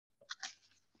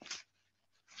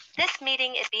This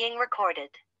meeting is being recorded.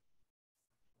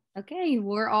 Okay,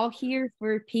 we're all here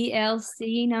for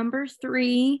PLC number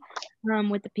 3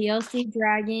 with the PLC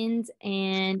Dragons.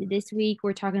 And this week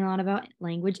we're talking a lot about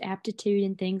language aptitude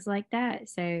and things like that.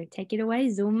 So take it away,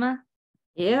 Zuma.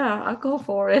 Yeah, I'll go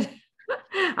for it.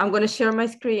 I'm going to share my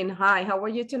screen. Hi, how are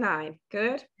you tonight?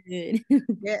 Good? Good.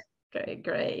 Yeah. Great,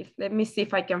 great. Let me see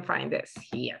if I can find this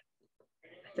here.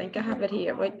 I think I have it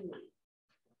here. Wait.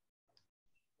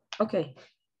 Okay.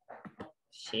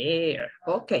 Share.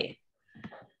 Okay.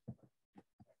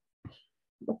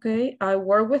 Okay, I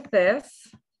work with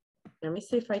this. Let me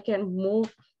see if I can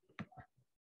move.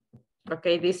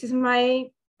 Okay, this is my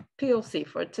PLC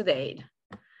for today.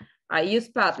 I use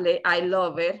Padlet. I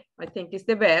love it. I think it's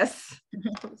the best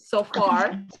so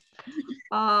far.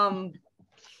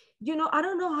 You know, I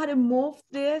don't know how to move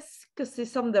this because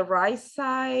it's on the right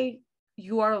side.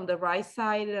 You are on the right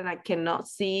side and I cannot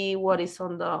see what is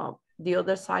on the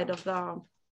other side of the,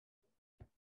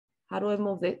 how do I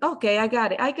move this? Okay, I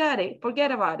got it. I got it.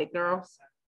 Forget about it, girls.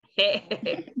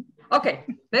 Okay,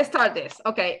 let's start this.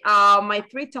 Okay, my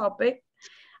 3 topic.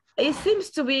 It seems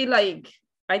to be like,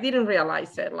 I didn't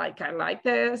realize it. Like I like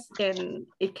this and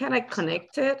it kind of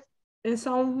connected in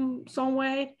some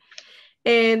way.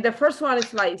 And the first one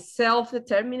is like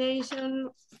self-determination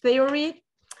theory.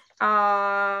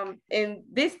 And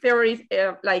this theory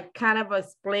like kind of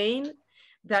explain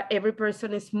that every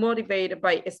person is motivated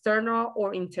by external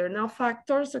or internal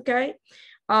factors, okay?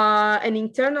 An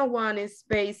internal one is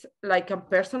based like on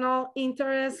personal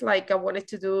interest, like I wanted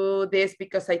to do this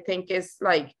because I think it's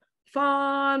like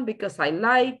fun, because I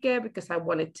like it, because I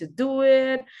wanted to do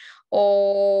it,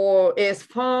 or it's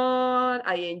fun,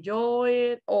 I enjoy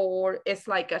it, or it's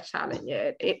like a challenge.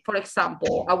 For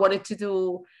example, I wanted to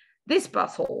do this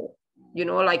puzzle, you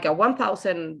know, like a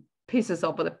 1,000 pieces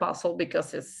of the puzzle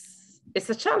because it's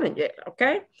a challenge,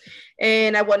 okay?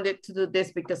 And I wanted to do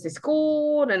this because it's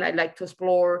cool, and I like to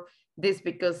explore this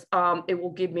because it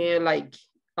will give me like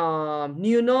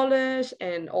new knowledge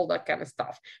and all that kind of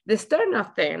stuff. The external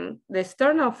thing, the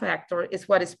external factor is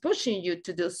what is pushing you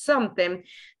to do something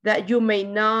that you may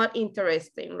not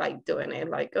interest in, like doing it,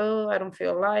 like, oh, I don't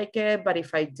feel like it, but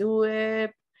if I do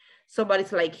it,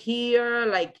 somebody's like here,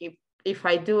 like if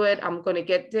I do it, I'm gonna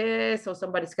get this, or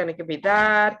somebody's gonna give me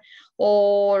that,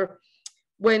 or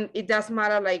when it doesn't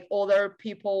matter like other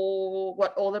people,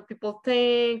 what other people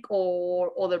think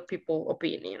or other people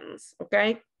opinions,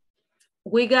 okay?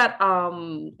 We got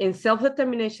in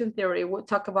self-determination theory, we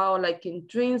talk about like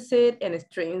intrinsic and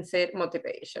extrinsic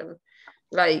motivation.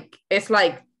 Like it's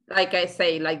like I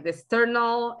say, like the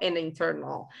external and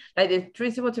internal. Like the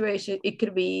intrinsic motivation, it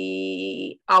could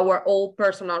be our own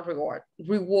personal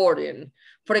rewarding.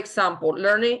 For example,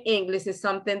 learning English is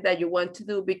something that you want to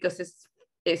do because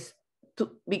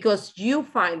because you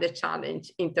find the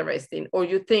challenge interesting, or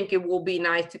you think it will be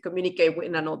nice to communicate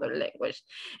with another language.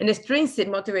 And extrinsic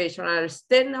motivation are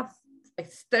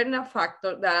external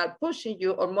factors that are pushing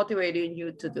you or motivating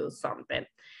you to do something.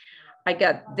 I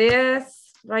got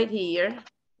this right here,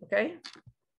 okay?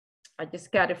 I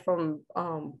just got it from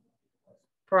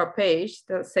for a page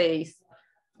that says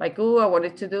like, oh, I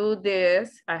wanted to do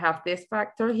this. I have this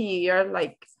factor here,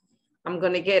 like I'm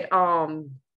gonna get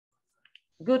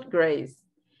good grades.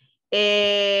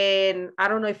 And I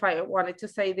don't know if I wanted to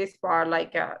say this part,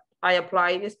 like I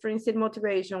apply this extrinsic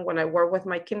motivation when I work with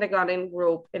my kindergarten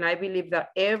group, and I believe that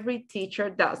every teacher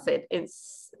does it in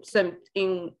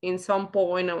some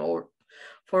point or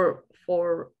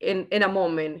in a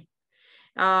moment.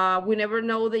 We never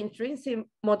know the intrinsic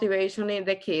motivation in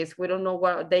the kids. We don't know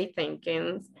what they think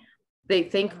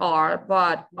are,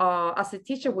 but as a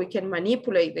teacher, we can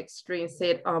manipulate the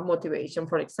extrinsic motivation.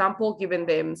 For example, giving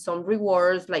them some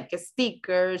rewards like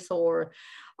stickers or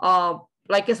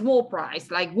like a small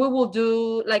prize. Like we will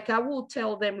do, like I will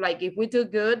tell them, like if we do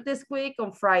good this week,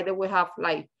 on Friday, we have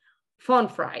like Fun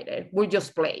Friday. We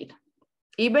just played.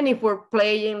 Even if we're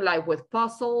playing like with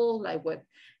puzzle, like with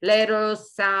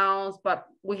letters, sounds, but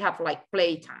we have like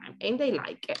playtime and they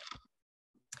like it.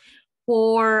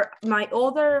 For my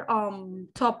other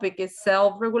topic is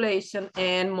self-regulation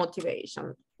and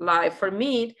motivation. Like for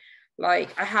me, like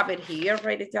I have it here,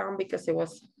 write it down because it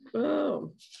was,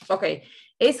 okay.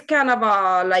 It's kind of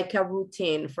like a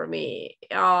routine for me.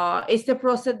 It's the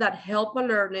process that help a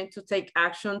learner to take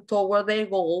action toward their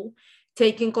goal,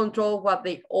 taking control of what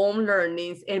their own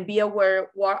learnings, and be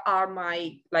aware what are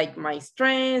my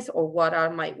strengths or what are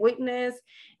my weakness,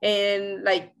 and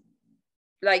like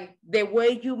the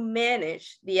way you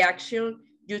manage the action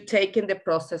you take in the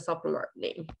process of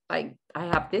learning. Like I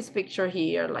have this picture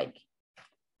here, like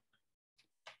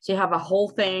She have a whole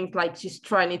thing, like she's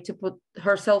trying to put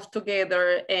herself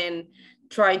together and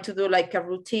trying to do like a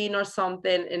routine or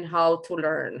something in how to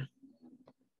learn.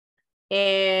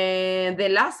 And the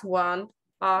last one,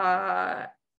 I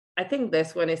think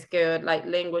this one is good, like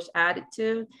language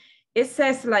attitude. It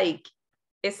says like,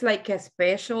 it's like a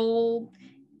special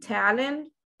talent.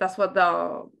 That's what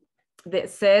they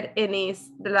said, and it's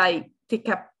like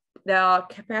the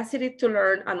capacity to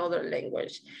learn another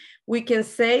language. We can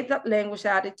say that language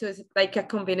attitude is like a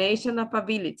combination of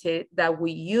ability that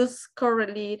we use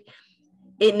currently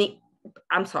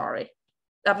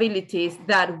abilities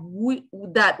that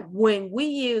when we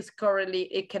use currently,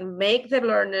 it can make the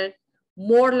learner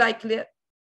more likely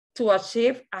to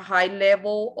achieve a high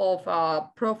level of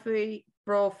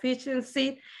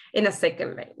proficiency in a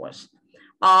second language.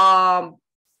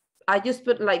 I just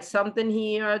put like something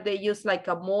here. They use like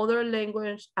a modern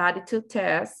language attitude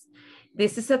test.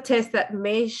 This is a test that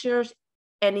measures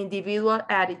an individual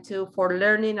attitude for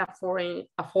learning a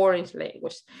foreign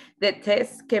language. The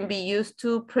test can be used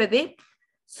to predict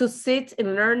succeed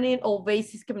in learning all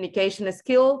basic communication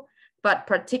skill, but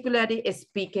particularly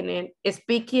speaking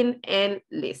and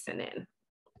listening.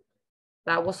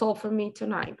 That was all for me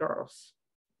tonight, girls.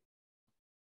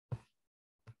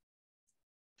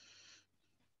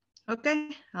 Okay,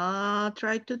 I'll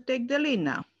try to take the lead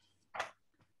now.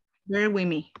 Bear with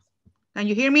me. Can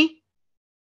you hear me?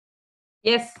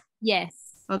 Yes. Yes.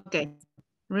 Okay.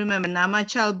 Remember, now my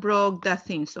child broke that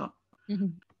thing, so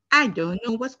I don't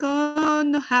know what's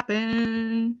gonna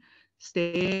happen.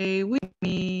 Stay with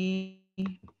me.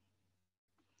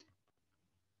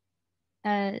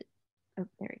 Oh, there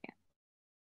we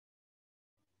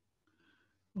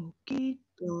go. Okay,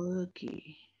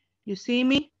 okay. You see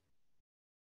me?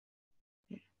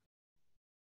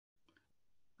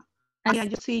 I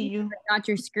just see you. Not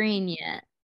your screen yet.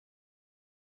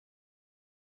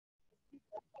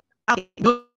 Okay.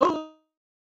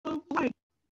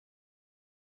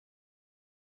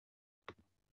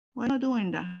 Why not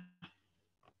doing that?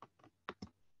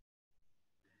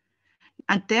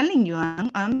 I'm telling you,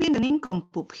 I'm being an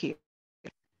nincompoop here.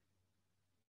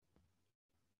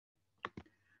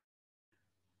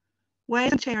 Why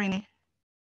isn't sharing it?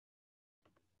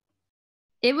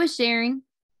 It was sharing.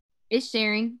 It's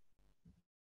sharing.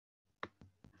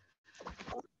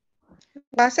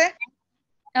 Was it?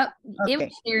 Oh, okay. It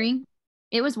was sharing.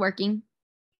 It was working.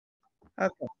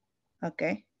 Okay.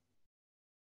 Okay.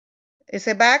 Is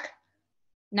it back?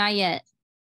 Not yet.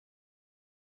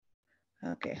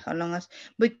 Okay, how long as,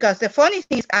 because the funny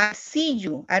thing is I see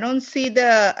you. I don't see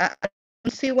I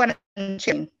don't see what I'm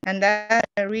sharing, and that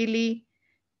really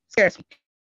scares me.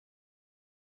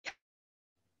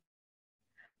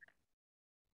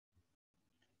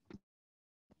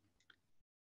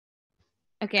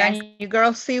 Okay. Can you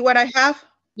girls see what I have?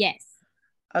 Yes.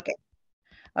 Okay.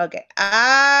 Okay.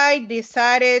 I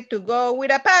decided to go with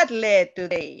a Padlet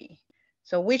today.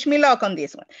 So wish me luck on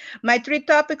this one. My 3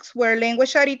 topics were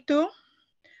language attitude,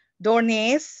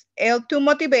 Dornay's L2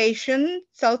 motivation,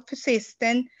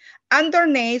 self-assistance, and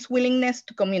Dornay's willingness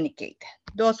to communicate.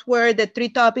 Those were the 3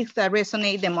 topics that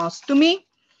resonate the most to me.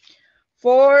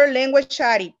 For language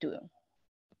attitude.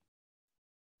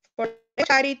 For language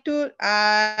attitude,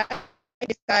 I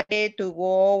decided to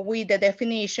go with the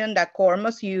definition that core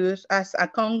must use as a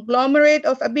conglomerate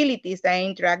of abilities that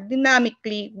interact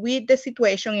dynamically with the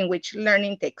situation in which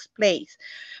learning takes place.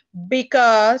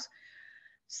 Because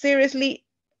seriously,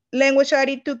 language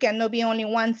attitude cannot be only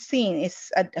one thing.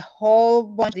 It's a whole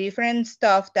bunch of different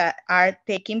stuff that are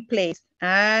taking place.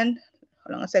 And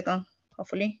hold on a second,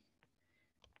 hopefully.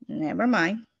 Never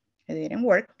mind, it didn't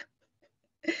work.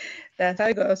 That's how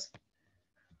it goes.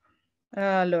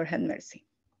 Lord have mercy.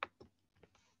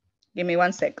 Give me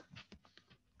 1 sec.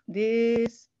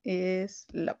 This is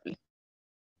lovely.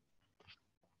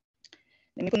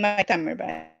 Let me put my timer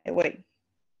by the way.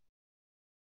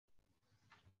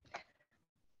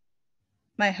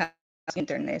 My house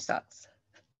internet sucks.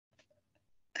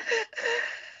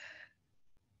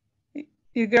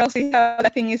 You girls see how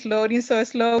that thing is loading so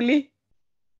slowly?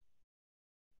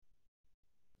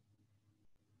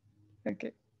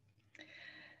 Okay.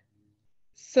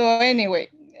 So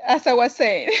anyway, as I was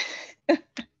saying,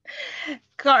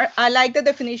 I like the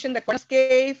definition that Carlos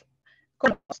gave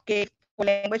for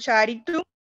language attitude.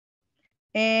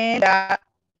 And I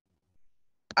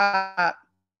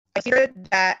consider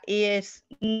that is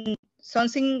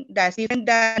something that's different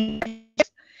than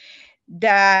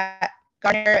that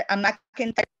Garner and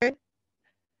McIntyre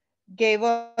gave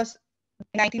us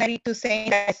in 1992, saying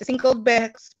that it's a single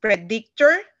best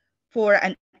predictor for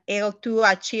an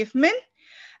L2 achievement.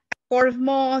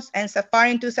 Kormos and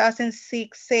Safari in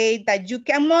 2006 say that you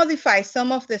can modify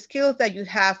some of the skills that you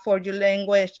have for your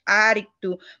language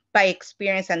attitude by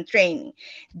experience and training.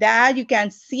 That you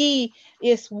can see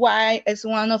is why is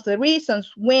one of the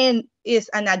reasons when is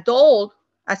an adult,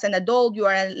 as an adult, you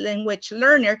are a language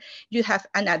learner, you have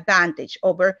an advantage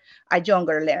over a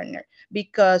younger learner,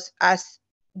 because as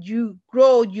you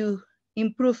grow, you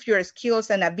improve your skills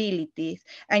and abilities,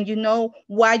 and you know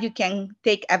what you can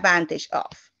take advantage of.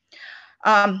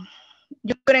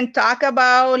 You couldn't talk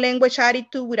about language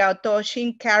attitude without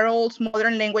touching Carroll's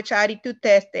Modern Language Attitude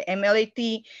Test, the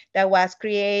MLAT, that was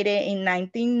created in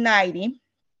 1990.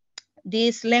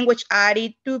 This language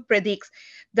attitude predicts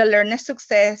the learner's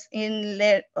success in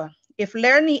if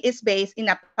learning is based in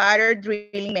a pattern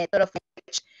drilling method of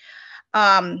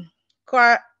language.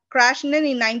 Krashnan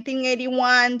in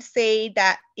 1981 say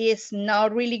that it's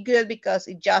not really good because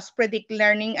it just predicts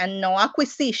learning and no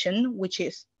acquisition, which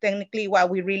is technically what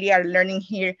we really are learning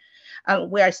here.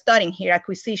 We are studying here,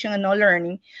 acquisition and no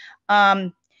learning.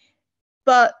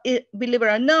 But believe it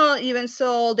or not, even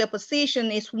so, the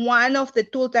opposition is one of the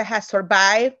tools that has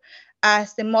survived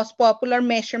as the most popular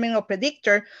measurement or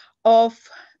predictor of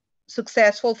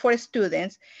successful for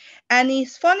students. And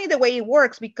it's funny the way it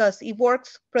works, because it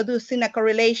works producing a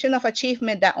correlation of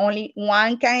achievement that only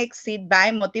one can exceed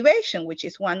by motivation, which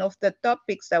is one of the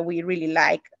topics that we really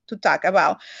like to talk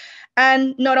about.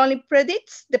 And not only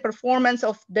predicts the performance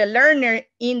of the learner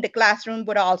in the classroom,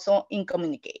 but also in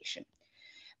communication.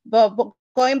 But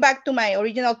going back to my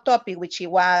original topic, which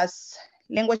was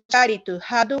language attitude,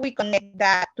 how do we connect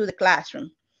that to the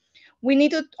classroom? We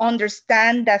need to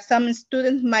understand that some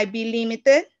students might be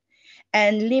limited,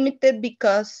 and limited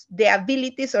because the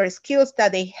abilities or skills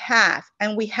that they have,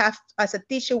 and we have as a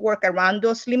teacher work around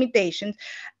those limitations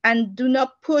and do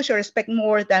not push or expect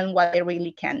more than what they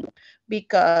really can do,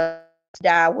 because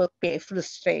that will create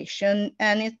frustration,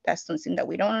 and that's something that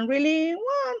we don't really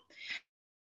want.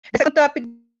 The second topic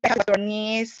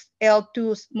is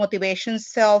L2's motivation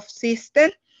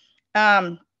self-system.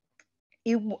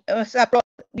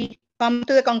 We come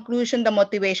to the conclusion that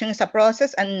motivation is a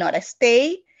process and not a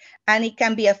state, and it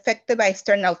can be affected by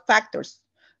external factors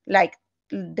like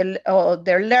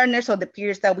their learners or the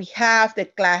peers that we have, the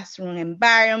classroom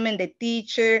environment, the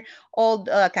teacher, all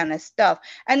that kind of stuff.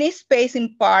 And it's based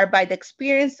in part by the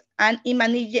experience and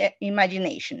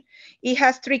imagination. It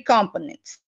has three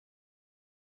components.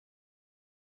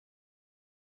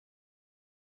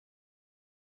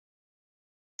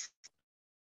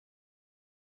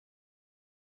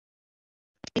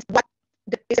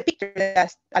 It's a picture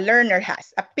that a learner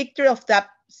has, a picture of that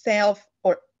self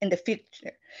or in the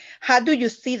future. How do you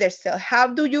see yourself? How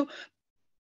do you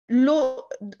look,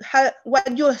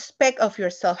 what you expect of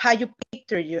yourself, how you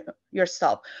picture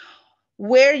yourself,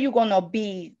 where you gonna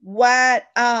be, what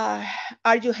are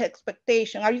your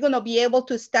expectations, are you gonna be able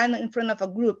to stand in front of a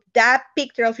group? That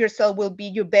picture of yourself will be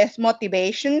your best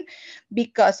motivation,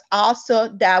 because also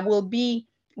that will be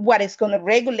what is gonna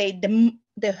regulate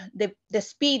the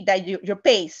speed that your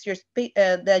pace, your speed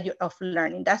of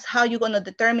learning. That's how you're gonna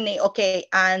determine, okay,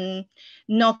 I'm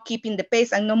not keeping the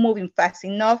pace, I'm not moving fast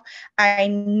enough, I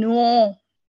know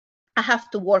I have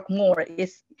to work more.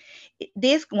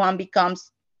 This one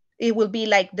becomes, it will be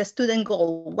like the student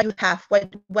goal, what you have,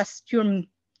 what's your,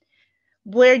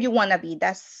 where you wanna be.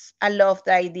 I love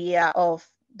the idea of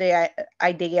the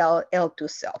ideal L2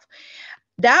 self.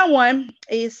 That one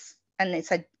is, and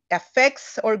it's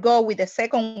affects or go with the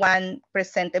second one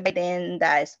presented by them,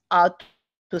 that is out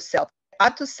to self.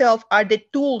 Out to self are the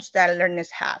tools that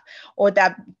learners have, or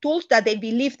the tools that they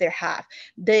believe they have,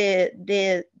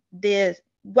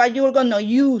 what you're gonna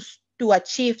use to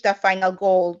achieve the final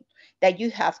goal that you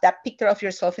have, that picture of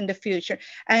yourself in the future.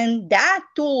 And that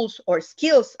tools or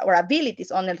skills or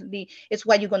abilities, honestly, is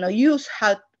what you're gonna use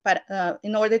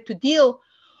in order to deal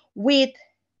with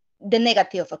the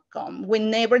negative outcome,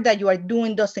 whenever that you are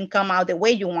doing doesn't come out the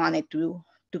way you want it to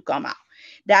come out.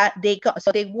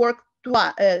 So they work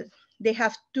to, they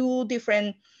have two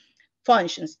different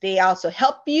functions. They also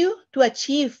help you to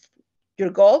achieve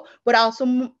your goal, but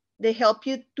also they help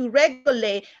you to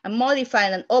regulate and modify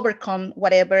and overcome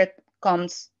whatever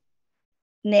comes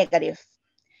negative.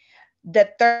 The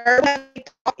third one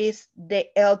is the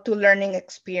L2 learning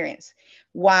experience.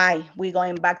 Why? We're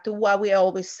going back to what we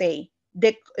always say.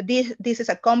 This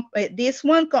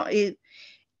one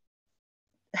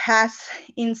has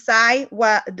inside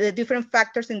what the different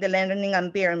factors in the learning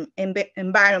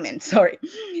environment. Sorry,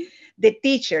 the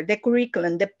teacher, the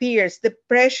curriculum, the peers, the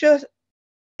pressures,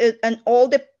 and all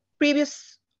the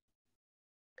previous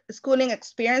schooling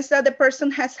experience that the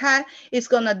person has had is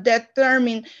going to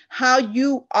determine how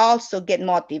you also get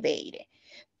motivated.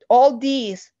 All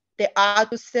these, the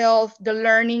auto self, the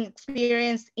learning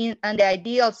experience, and the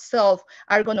ideal self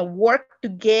are going to work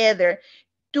together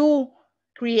to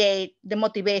create the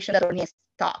motivation that Ornier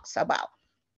talks about.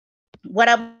 What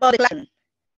about the classroom?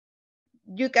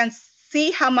 You can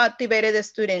see how motivated the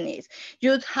student is.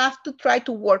 You have to try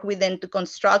to work with them to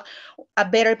construct a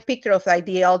better picture of the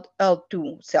ideal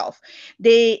L2 self.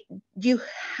 You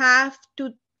have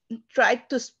to try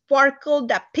to sparkle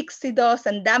that pixie dust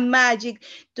and that magic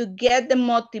to get them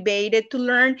motivated to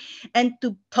learn and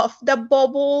to puff the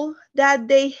bubble that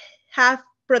they have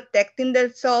protecting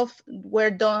themselves,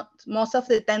 where most of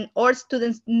the time our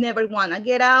students never want to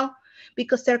get out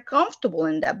because they're comfortable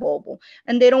in that bubble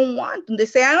and they don't want to. They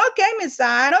say, okay, Miss,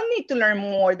 I don't need to learn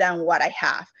more than what I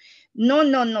have. No,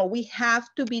 no, no. We have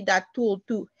to be that tool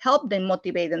to help them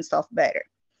motivate themselves better.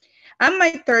 And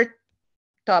my third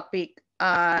topic,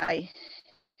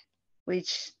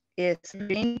 which is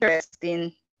really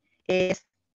interesting, is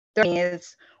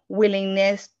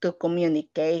willingness to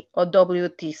communicate, or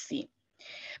WTC.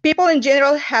 People in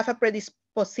general have a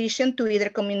predisposition to either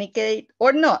communicate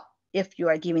or not if you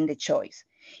are given the choice.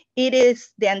 It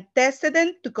is the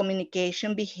antecedent to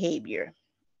communication behavior.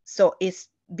 So it's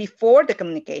before the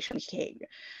communication behavior.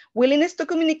 Willingness to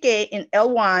communicate in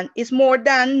L1 is more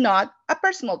than not a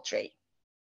personal trait.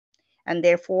 And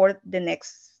therefore, the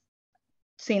next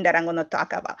thing that I'm going to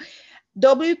talk about.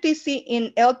 WTC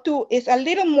in L2 is a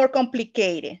little more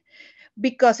complicated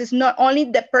because it's not only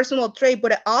the personal trait,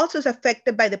 but it also is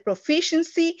affected by the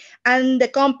proficiency and the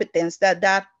competence that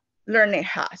that learner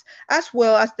has, as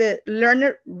well as the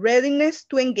learner readiness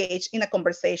to engage in a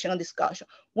conversation or discussion.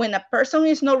 When a person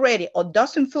is not ready or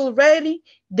doesn't feel ready,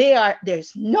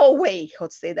 there's no way,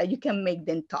 Jose, that you can make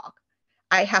them talk.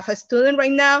 I have a student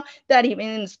right now that even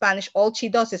in Spanish, all she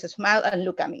does is smile and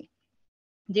look at me.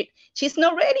 She's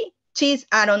not ready.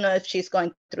 I don't know if she's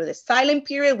going through the silent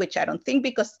period, which I don't think,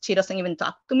 because she doesn't even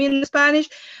talk to me in Spanish,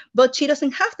 but she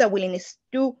doesn't have the willingness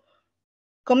to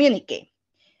communicate.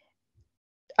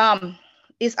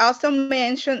 It's also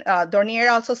mentioned,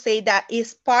 Dornier also say that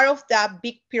it's part of that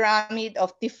big pyramid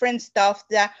of different stuff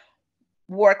that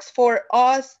works for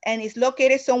us and is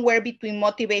located somewhere between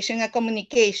motivation and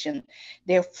communication.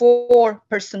 Therefore,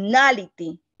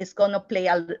 personality is going to play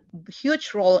a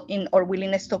huge role in our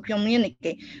willingness to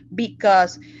communicate,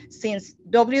 because since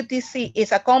WTC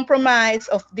is a compromise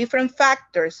of different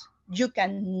factors, you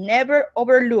can never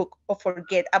overlook or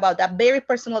forget about that very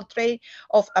personal trait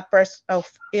of a person,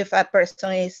 if a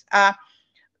person is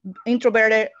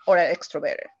introverted or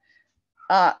extroverted.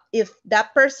 If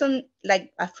that person,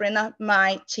 like a friend of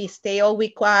mine, she stay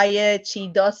always quiet, she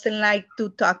doesn't like to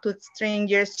talk to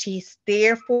strangers, she's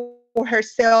there for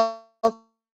herself,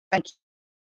 and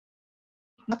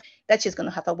that she's going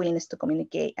to have a willingness to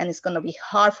communicate, and it's going to be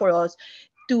hard for us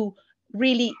to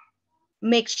really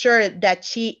make sure that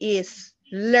she is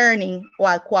learning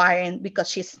or acquiring, because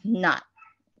she's not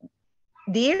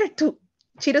there to,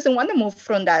 she doesn't want to move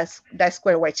from that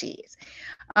square where she is.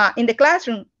 In the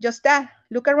classroom, just that,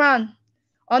 look around,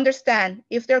 understand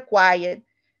if they're quiet,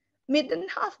 meet them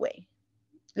halfway.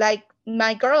 Like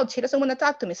my girl, she doesn't want to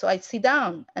talk to me, so I sit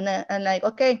down and I'm like,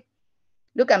 okay,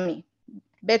 look at me.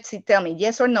 Betsy, tell me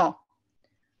yes or no.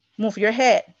 Move your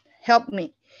head, help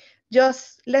me.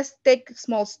 Just let's take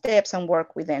small steps and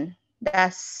work with them.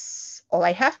 That's all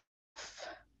I have.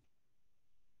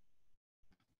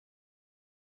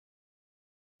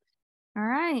 All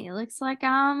right, it looks like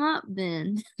I'm up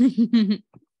then.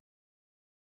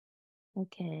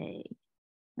 Okay,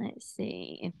 let's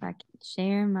see if I can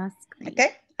share my screen.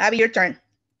 Okay, Abby, your turn.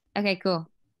 Okay, cool.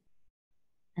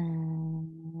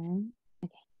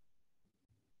 Okay.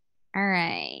 All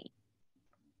right.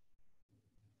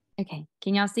 Okay,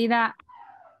 can y'all see that?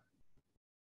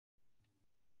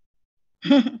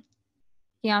 Can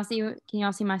y'all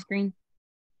see my screen?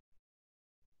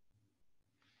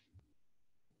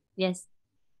 Yes.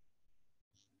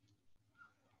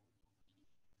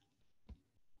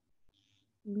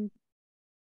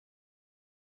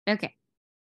 Okay.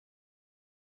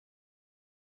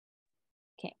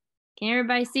 Okay. Can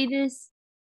everybody see this?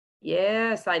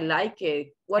 Yes, I like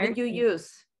it. What did you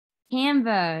use?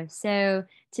 Canva. So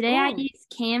today I Ooh. use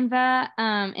Canva,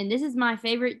 and this is my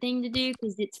favorite thing to do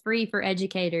because it's free for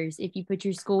educators if you put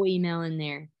your school email in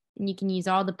there, and you can use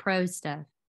all the pro stuff.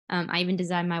 I even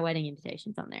designed my wedding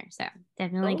invitations on there, so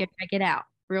definitely go check it out.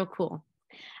 Real cool.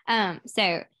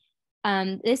 So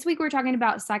This week we're talking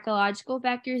about psychological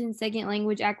factors in second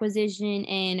language acquisition,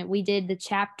 and we did the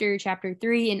chapter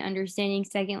 3 in Understanding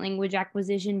Second Language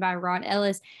Acquisition by Rod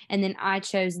Ellis, and then I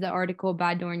chose the article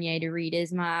by Dornier to read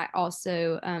as my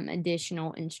also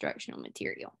additional instructional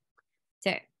material.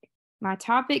 So my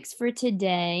topics for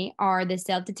today are the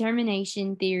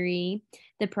self-determination theory,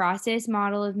 the process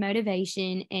model of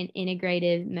motivation, and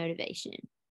integrative motivation.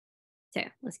 So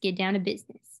let's get down to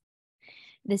business.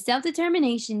 The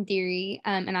self-determination theory,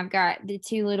 and I've got the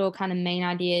two little kind of main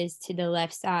ideas to the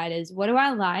left side is what do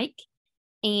I like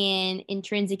and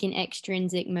intrinsic and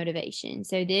extrinsic motivation.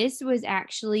 So this was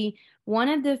actually one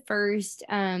of the first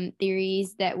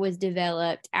theories that was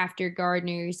developed after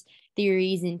Gardner's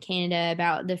theories in Canada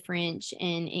about the French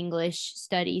and English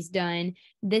studies done.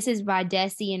 This is by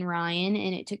Deci and Ryan,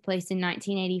 and it took place in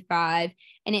 1985.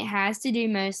 And it has to do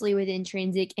mostly with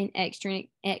intrinsic and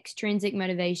extrinsic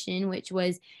motivation, which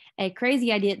was a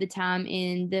crazy idea at the time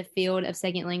in the field of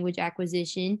second language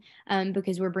acquisition,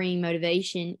 because we're bringing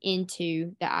motivation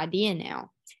into the idea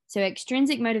now. So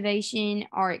extrinsic motivation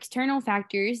are external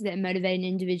factors that motivate an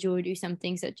individual to do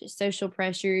something such as social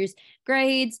pressures,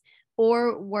 grades,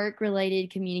 or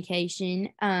work-related communication.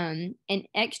 And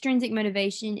extrinsic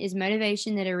motivation is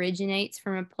motivation that originates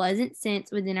from a pleasant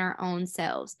sense within our own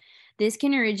selves. This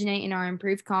can originate in our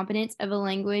improved competence of a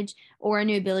language or a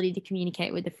new ability to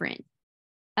communicate with a friend.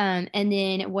 And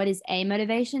then what is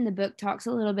amotivation? The book talks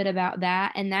a little bit about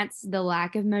that, and that's the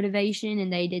lack of motivation.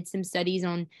 And they did some studies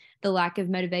on the lack of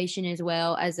motivation as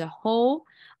well as a whole.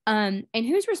 And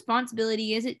whose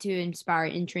responsibility is it to inspire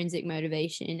intrinsic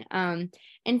motivation?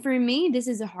 And for me, this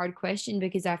is a hard question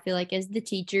because I feel like as the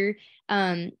teacher,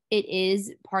 it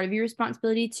is part of your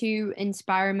responsibility to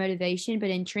inspire motivation,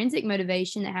 but intrinsic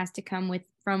motivation that has to come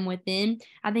from within,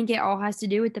 I think it all has to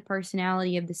do with the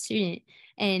personality of the student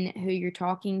and who you're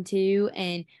talking to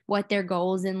and what their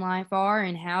goals in life are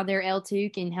and how their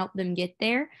L2 can help them get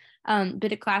there.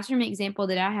 But a classroom example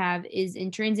that I have is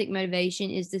intrinsic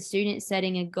motivation is the student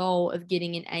setting a goal of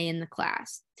getting an A in the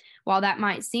class. While that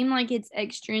might seem like it's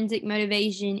extrinsic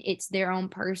motivation, it's their own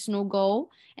personal goal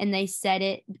and they set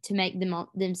it to make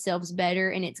themselves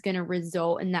better, and it's going to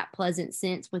result in that pleasant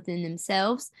sense within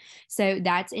themselves. So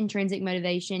that's intrinsic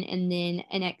motivation. And then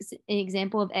an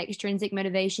example of extrinsic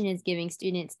motivation is giving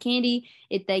students candy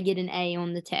if they get an A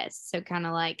on the test. So kind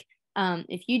of like,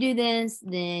 if you do this,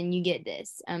 then you get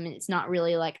this. And it's not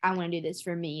really like, I want to do this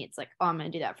for me. It's like, oh, I'm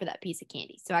going to do that for that piece of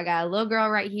candy. So I got a little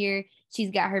girl right here. She's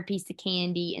got her piece of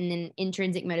candy. And then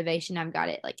intrinsic motivation, I've got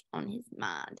it like on his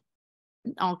mind,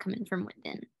 all coming from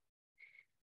within.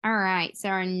 All right. So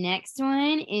our next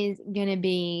one is going to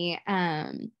be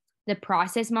the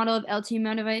process model of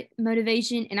L2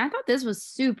 motivation. And I thought this was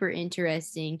super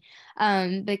interesting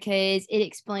because it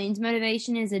explains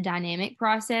motivation as a dynamic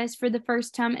process for the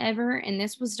first time ever. And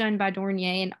this was done by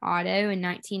Dornier and Otto in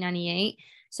 1998.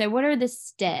 So what are the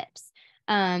steps?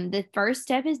 The first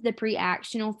step is the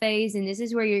pre-actional phase, and this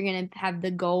is where you're going to have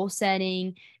the goal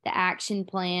setting, the action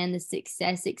plan, the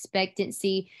success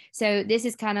expectancy. So this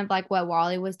is kind of like what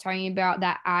Wally was talking about,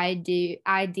 that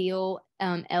ideal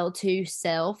L2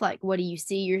 self. Like, what do you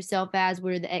see yourself as?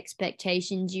 What are the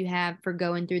expectations you have for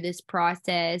going through this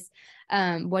process?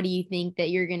 What do you think that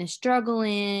you're going to struggle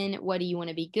in? What do you want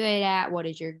to be good at? What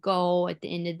is your goal at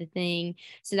the end of the thing?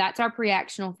 So that's our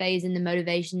pre-actional phase, and the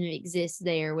motivation that exists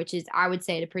there, which is, I would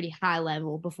say, at a pretty high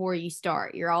level before you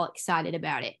start. You're all excited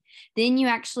about it. Then you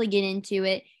actually get into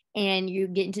it and you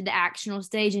get into the actional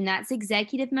stage, and that's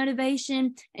executive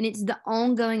motivation, and it's the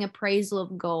ongoing appraisal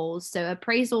of goals. So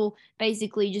appraisal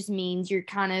basically just means you're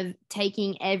kind of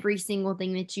taking every single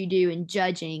thing that you do and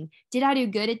judging, did I do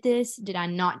good at this? Did I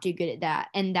not do good at that?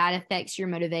 And that affects your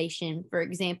motivation. For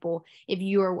example, if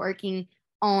you are working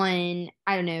on,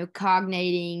 I don't know,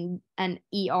 cognating an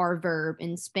ER verb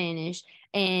in Spanish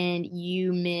and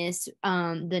you miss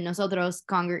the nosotros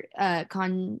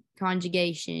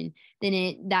conjugation,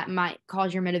 then that might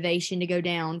cause your motivation to go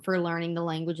down for learning the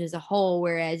language as a whole.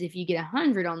 Whereas if you get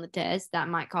 100 on the test, that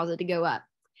might cause it to go up.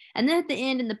 And then at the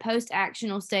end, in the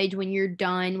post-actional stage, when you're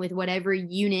done with whatever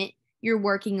unit you're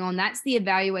working on, that's the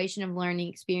evaluation of learning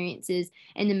experiences,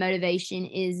 and the motivation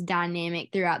is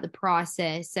dynamic throughout the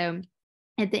process. So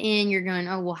at the end, you're going,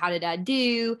 oh, well, how did I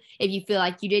do? If you feel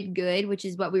like you did good, which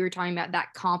is what we were talking about,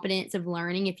 that competence of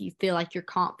learning. If you feel like you're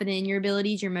confident in your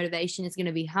abilities, your motivation is going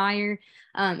to be higher.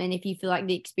 And if you feel like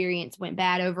the experience went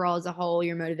bad overall as a whole,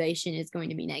 your motivation is going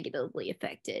to be negatively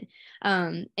affected.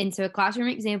 And so a classroom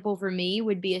example for me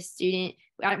would be a student.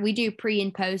 We do pre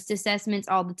and post assessments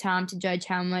all the time to judge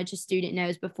how much a student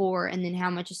knows before and then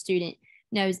how much a student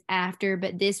knows after,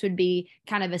 but this would be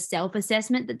kind of a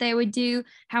self-assessment that they would do.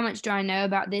 How much do I know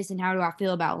about this and how do I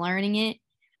feel about learning it?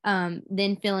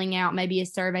 Then filling out maybe a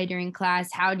survey during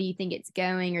class. How do you think it's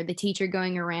going? Or the teacher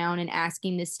going around and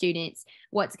asking the students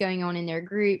what's going on in their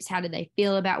groups. How do they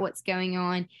feel about what's going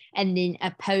on? And then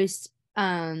a post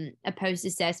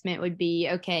assessment would be,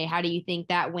 okay, how do you think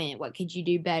that went? What could you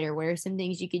do better? What are some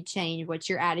things you could change? What's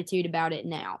your attitude about it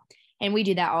now? And we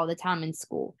do that all the time in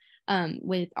school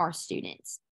with our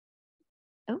students.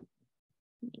 Oh,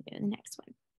 let me go to the next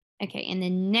one. Okay, and the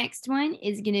next one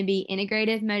is going to be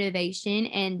integrative motivation.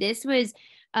 And this was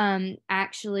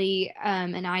actually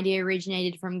an idea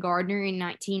originated from Gardner in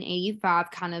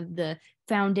 1985, kind of the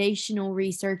foundational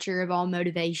researcher of all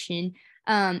motivation.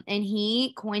 And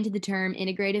he coined the term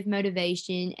integrative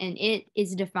motivation, and it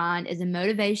is defined as a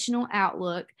motivational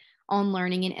outlook on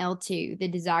learning in L2, the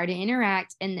desire to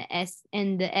interact and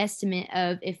the estimate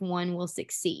of if one will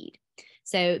succeed.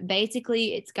 So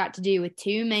basically, it's got to do with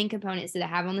two main components that I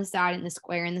have on the side in the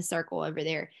square and the circle over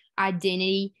there,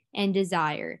 identity and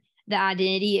desire. The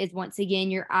identity is, once again,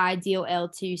 your ideal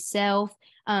L2 self.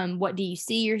 What do you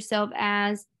see yourself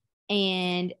as?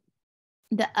 And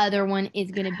the other one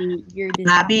is going to be your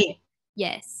desire. Abby.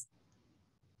 Yes.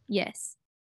 Yes.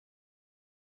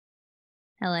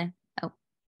 Hello. Oh,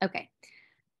 okay.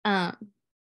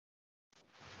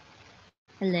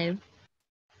 Hello.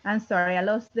 I'm sorry, I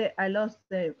lost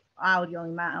the audio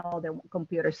in my other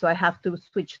computer, so I have to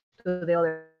switch to the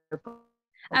other.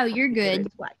 Oh, you're good.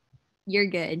 Why? You're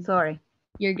good. Sorry.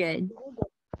 You're good.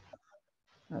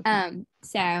 Okay.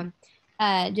 So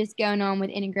just going on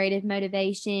with integrative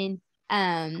motivation.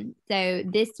 So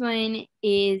this one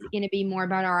is going to be more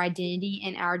about our identity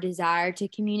and our desire to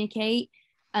communicate.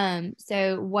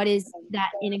 So what is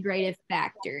that integrative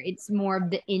factor? It's more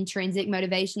of the intrinsic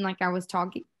motivation, like I was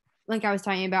talking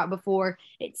about before.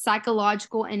 It's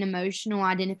psychological and emotional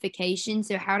identification.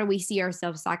 So how do we see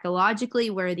ourselves psychologically?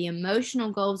 What are the emotional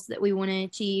goals that we want to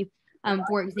achieve?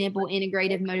 For example,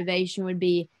 integrative motivation would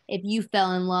be if you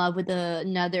fell in love with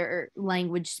another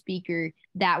language speaker,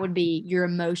 that would be your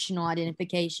emotional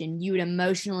identification. You would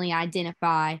emotionally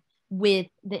identify with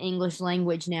the English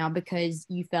language now because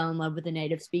you fell in love with a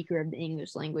native speaker of the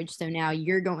English language. So now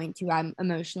you're going to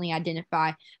emotionally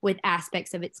identify with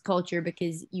aspects of its culture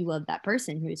because you love that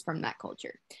person who is from that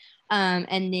culture.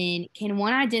 And then can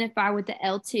one identify with the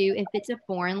L2 if it's a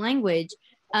foreign language?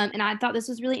 And I thought this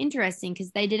was really interesting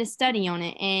because they did a study on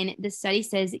it, and the study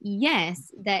says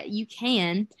yes, that you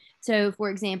can. So, for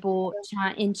example,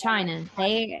 in China,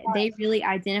 they really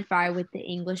identify with the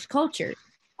English culture.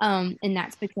 And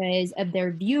that's because of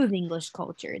their view of English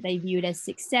culture. They view it as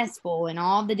successful and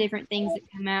all the different things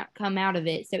that come out of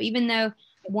it. So even though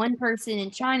one person in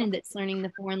China that's learning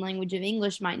the foreign language of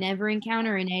English might never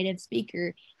encounter a native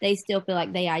speaker, they still feel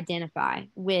like they identify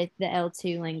with the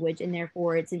L2 language, and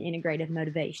therefore it's an integrative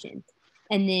motivation.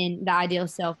 And then the ideal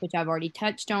self, which I've already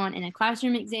touched on in a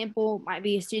classroom example, might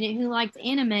be a student who likes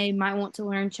anime, might want to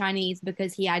learn Chinese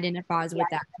because he identifies with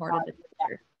that part of the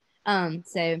culture.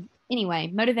 So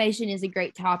anyway, motivation is a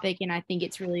great topic, and I think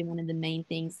it's really one of the main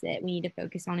things that we need to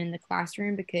focus on in the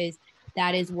classroom because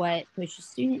that is what pushes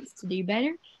students to do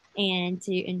better and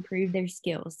to improve their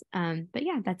skills. But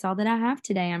yeah, that's all that I have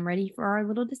today. I'm ready for our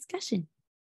little discussion.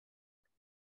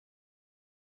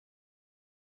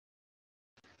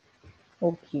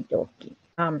 Okie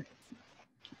dokie.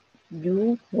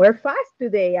 You were fast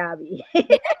today, Abby.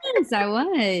 Yes, I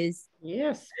was.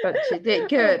 Yes, but she did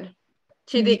good.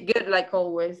 She did good like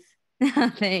always.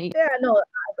 Thanks. Yeah, no,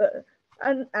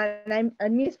 and I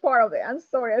missed part of it. I'm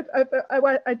sorry.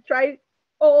 I tried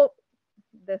all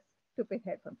the stupid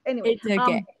headphones. Anyway, It's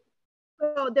okay.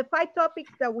 So the 5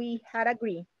 topics that we had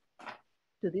agreed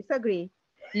to disagree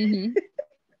Mm-hmm.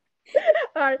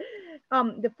 are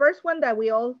the first one that we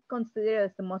all consider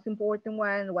as the most important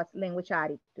one was language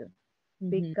attitude. Mm-hmm.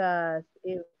 Because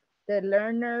if the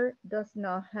learner does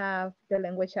not have the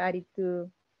language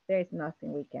attitude, there is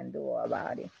nothing we can do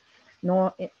about it.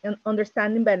 No,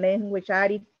 understanding by language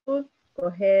attitude. Go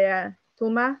ahead,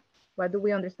 Tuma. What do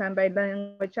we understand by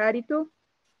language attitude?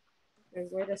 Okay,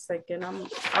 wait a second.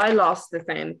 I lost the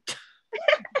thing.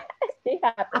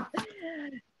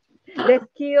 The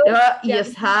skill.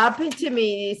 Yes, happened to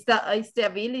me. It's the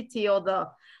ability or the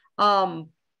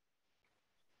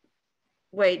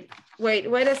Wait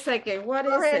a second. What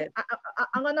is it?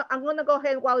 I'm gonna go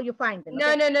ahead while you find it.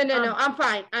 Okay? No. I'm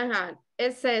fine.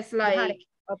 It says like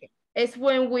okay. It's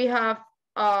when we have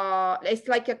it's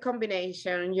like a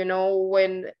combination, you know,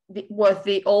 when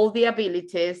all the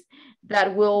abilities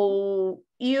that will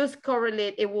use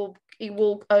correlate, it will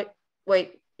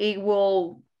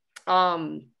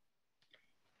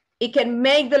It can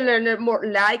make the learner more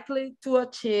likely to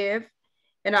achieve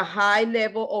and a high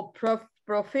level of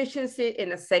proficiency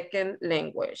in a second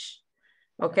language.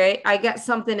 Okay, I got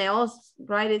something else,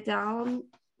 write it down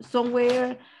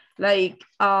somewhere, like,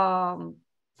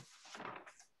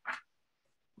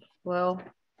 well,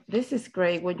 this is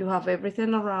great when you have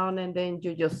everything around and then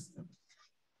you just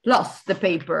lost the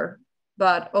paper.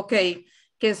 But okay,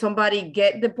 can somebody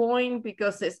get the point?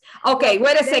 Because it's, okay,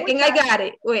 wait a second, I got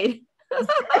it, wait.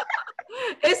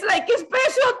 It's like a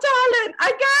special talent,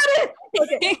 I got it.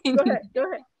 Okay,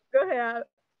 go ahead.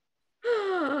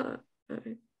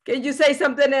 Can you say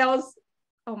something else?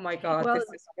 Oh my God, Well, this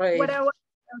is great. what I was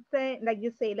saying, like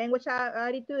you say, language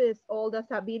attitude is all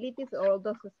those abilities, all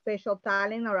those special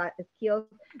talent or skills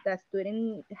that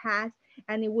student has,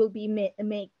 and it will be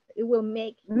it will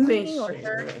make him or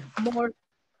her more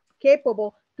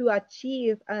capable to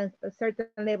achieve a certain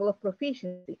level of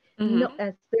proficiency. No,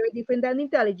 it's very different than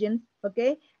intelligence,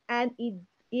 okay? And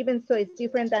even so it's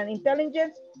different than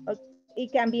intelligence,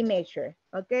 it can be measured,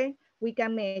 okay? We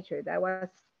can measure. That was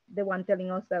the one telling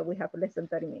us that we have less than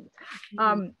 30 minutes.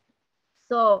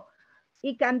 So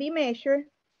it can be measured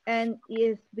and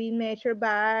is being measured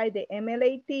by the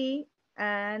MLAT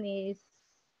and is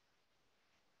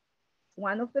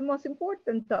one of the most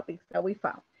important topics that we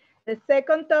found. The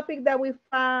second topic that we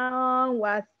found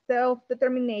was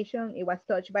self-determination. It was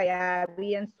touched by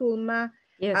Abby and Sulma.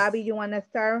 Yes. Abby, you want to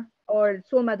start? Or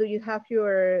Sulma, do you have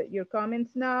your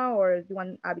comments now, or do you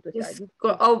want Abby to start?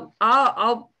 Oh,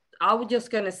 I was just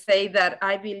gonna say that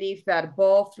I believe that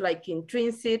both like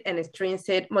intrinsic and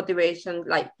extrinsic motivation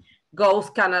like goes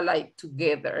kind of like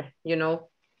together, you know.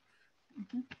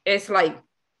 It's like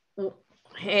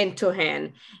hand to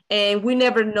hand, and we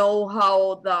never know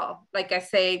how the, like I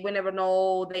say, we never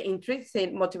know the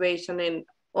intrinsic motivation in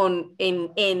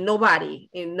nobody,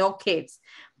 in no kids,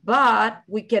 but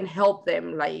we can help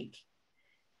them like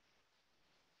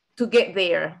to get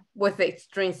there with the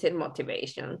extrinsic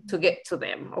motivation to get to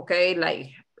them, okay?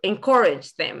 Like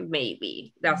encourage them,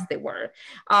 maybe that's the word.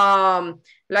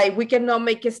 Like we cannot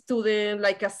make a student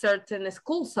like a certain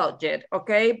school subject,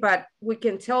 okay? But we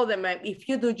can tell them, if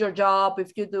you do your job,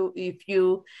 if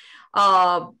you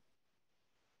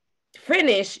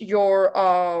finish your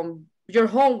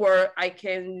homework, I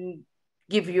can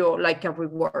give you like a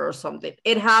reward or something.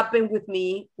 It happened with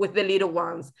me with the little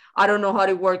ones. I don't know how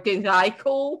to work in high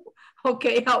school.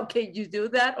 Okay, how can you do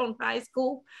that on high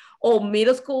school or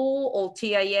middle school or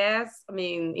TIS? I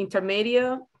mean,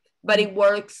 intermediate, but it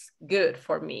works good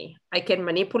for me. I can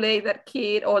manipulate that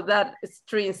kid or that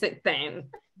extrinsic thing,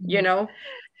 you know?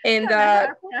 And for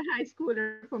a high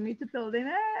schooler, for me to tell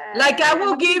them, like I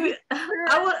will give you,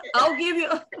 I'll give you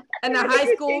in a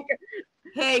high school.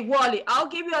 Hey, Wally, I'll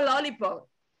give you a lollipop.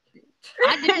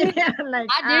 I do. Like,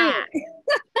 I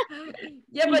do.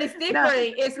 Yeah, but it's different.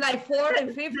 No. It's like 4th and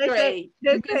 5th grade.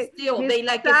 They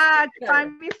like it.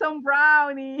 Find me some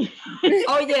brownie.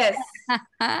 Oh yes.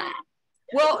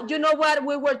 Well, you know what?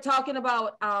 We were talking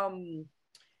about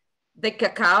the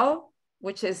cacao,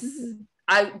 which is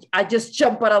I just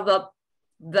jumped out of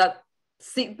the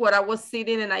seat where I was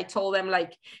sitting, and I told them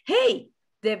like, hey,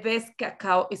 the best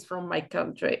cacao is from my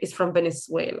country. It's from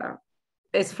Venezuela.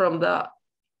 It's from the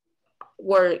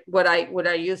where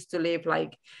I used to live,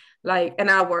 like an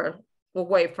hour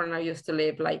away from where I used to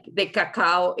live. Like the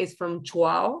cacao is from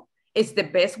Chuao. It's the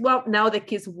best one. Now the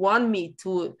kids want me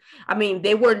to, I mean,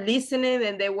 they were listening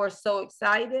and they were so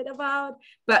excited about,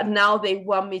 but now they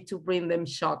want me to bring them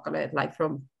chocolate, like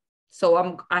from,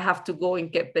 so I have to go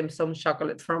and get them some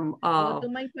chocolate from to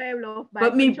my pueblo.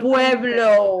 But mi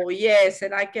pueblo, yes,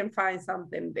 and I can find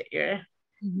something there.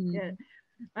 Yeah.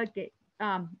 Okay.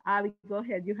 Abby, go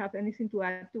ahead. You have anything to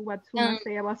add to what Suma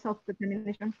say about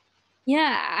self-determination?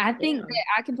 Yeah, I think that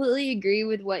I completely agree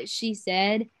with what she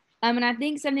said. And I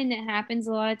think something that happens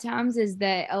a lot of times is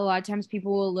that a lot of times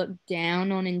people will look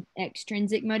down on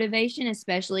extrinsic motivation,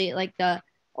 especially at like the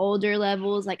older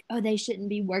levels, like, oh, they shouldn't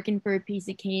be working for a piece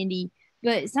of candy.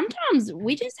 But sometimes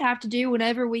we just have to do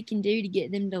whatever we can do to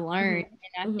get them to learn.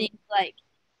 And I think like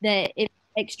that if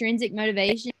extrinsic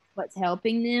motivation is what's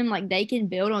helping them, like they can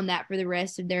build on that for the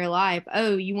rest of their life.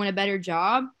 Oh, you want a better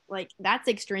job? Like that's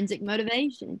extrinsic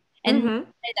motivation. And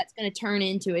that's going to turn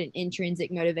into an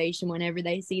intrinsic motivation whenever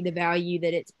they see the value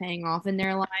that it's paying off in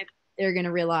their life. They're going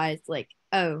to realize like,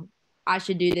 oh, I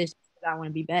should do this because I want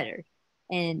to be better.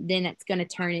 And then it's going to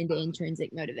turn into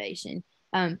intrinsic motivation.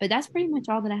 But that's pretty much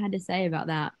all that I had to say about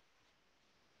that.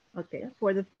 Okay.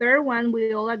 For the third one,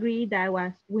 we all agree that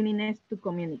was willingness to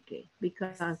communicate,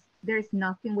 because there's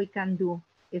nothing we can do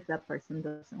if that person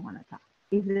doesn't want to talk.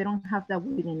 if they don't have the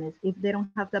willingness, if they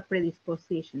don't have the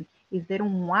predisposition, if they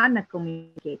don't want to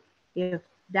communicate, if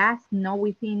that's not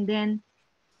within them,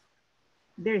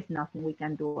 there's nothing we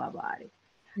can do about it.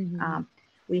 Mhm.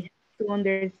 We have to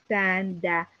understand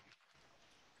that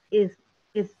it's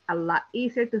a lot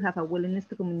easier to have a willingness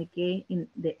to communicate in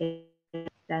the L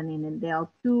than in the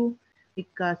L2,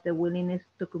 because the willingness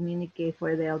to communicate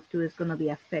for the L2 is going to be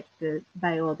affected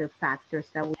by other factors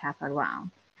that we have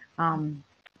around.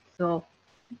 So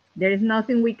there is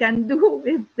nothing we can do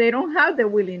if they don't have the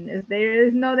willingness. There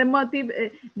is no the motive.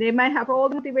 They might have all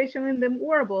the motivation in the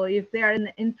world, but if they are an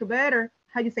introvert,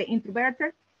 how do you say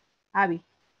introverted? Abby,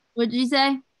 What'd you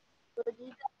say?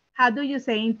 how do you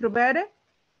say introverted?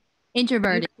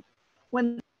 Introverted.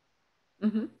 When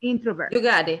introvert. You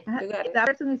got it. You got If it. that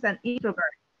person is an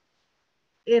introvert,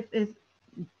 if it's,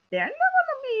 they're not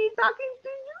gonna be talking to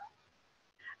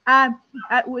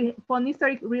you. Funny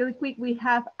story, really quick. We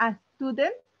have a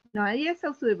student, not a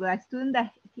ESL student, but a student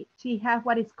that she has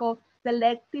what is called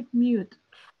selective mute.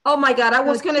 Oh my God, I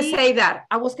was So gonna she- say that.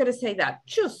 I was gonna say that.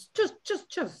 Choose.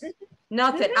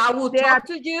 Nothing. I will They talk are-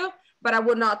 to you, but I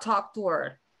will not talk to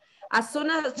her. As soon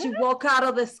as she walk out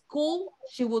of the school,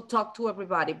 she will talk to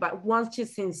everybody. But once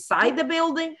she's inside the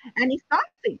building, And it's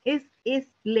something, it's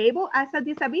labeled as a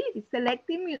disability,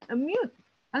 selective mute.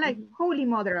 I'm like, holy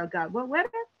mother of God, well,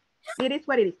 what? It is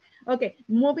what it is. Okay,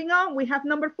 moving on, we have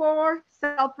number 4,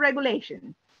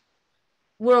 self-regulation.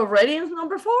 we're already in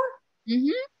number 4. Mm-hmm.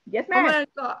 Yes, Oh ma'am. my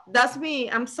God, that's me.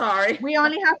 I'm sorry. We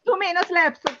only have 2 minutes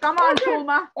left, so come on,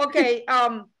 Sulma. Okay.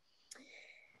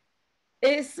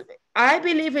 I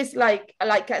believe it's like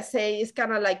I say, it's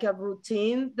kind of like a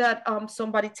routine that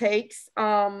somebody takes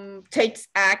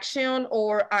action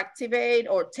or activate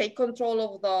or take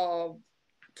control of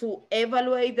to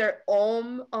evaluate their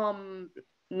own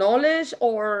knowledge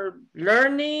or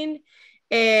learning,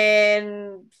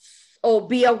 and or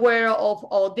be aware of,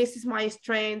 oh, this is my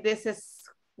strength, this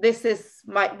is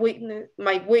my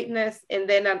weakness, and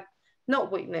then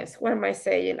not weakness. What am I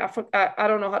saying? I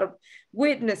don't know how to,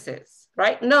 witnesses,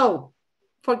 right? No,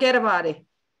 forget about it.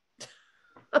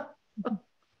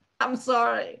 I'm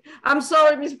sorry,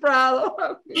 Miss Prado.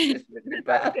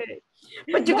 Okay.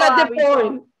 But you Go, got the Abby, go.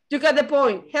 point. You got the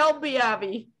point. Help me,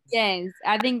 Abby. Yes,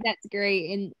 I think that's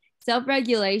great. And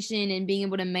self-regulation and being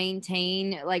able to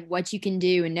maintain like what you can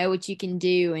do and know what you can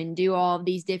do and do all of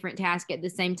these different tasks at the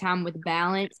same time with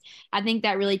balance. I think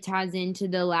that really ties into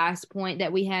the last point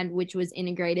that we had, which was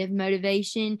integrative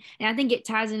motivation. And I think it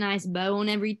ties a nice bow on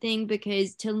everything,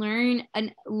 because to learn a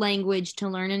language, to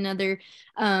learn another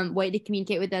way to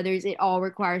communicate with others, it all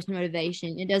requires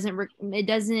motivation. It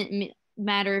doesn't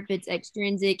matter if it's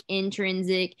extrinsic,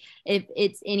 intrinsic, if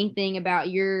it's anything about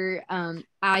your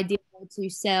ideal to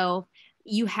self.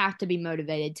 You have to be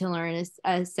motivated to learn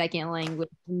a second language.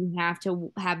 You have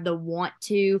to have the want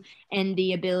to and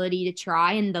the ability to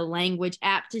try and the language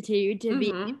aptitude to be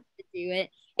able to do it.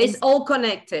 It's And all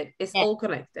connected. It's Yes. all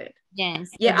connected.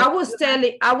 yes, Yeah, I was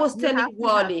telling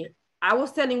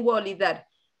Wally that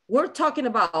we're talking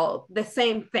about the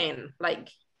same thing. Like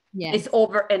yes. it's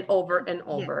over and over and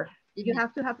over. You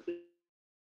have to have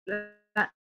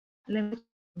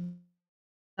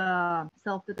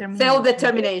self-determination.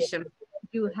 Self-determination.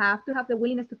 You have to have the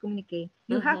willingness to communicate.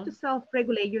 You have to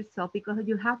self-regulate yourself, because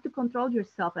you have to control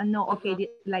yourself and know, okay,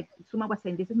 like Suma was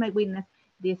saying, this is my weakness,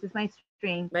 this is my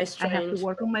strength. I have to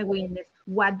work on my weakness.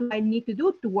 What do I need to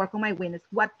do to work on my weakness?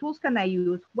 What tools can I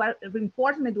use? What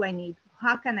reinforcement do I need?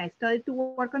 How can I study to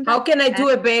work on that? How can I do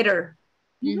it better?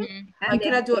 Mhm. How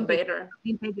can I do it better?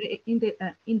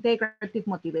 Integrative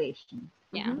motivation.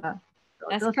 Yeah.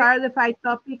 Those are the 5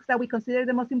 topics that we consider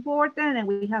the most important, and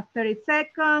we have 30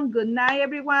 seconds. Good night,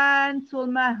 everyone.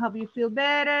 Sulma, I hope you feel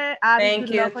better. Abby,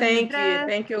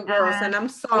 Thank you, girls. And I'm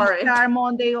sorry. We'll start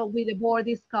Monday with the board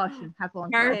discussion. Have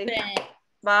fun. Perfect.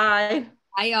 Bye.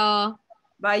 Bye, y'all.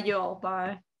 Bye, y'all.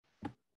 Bye.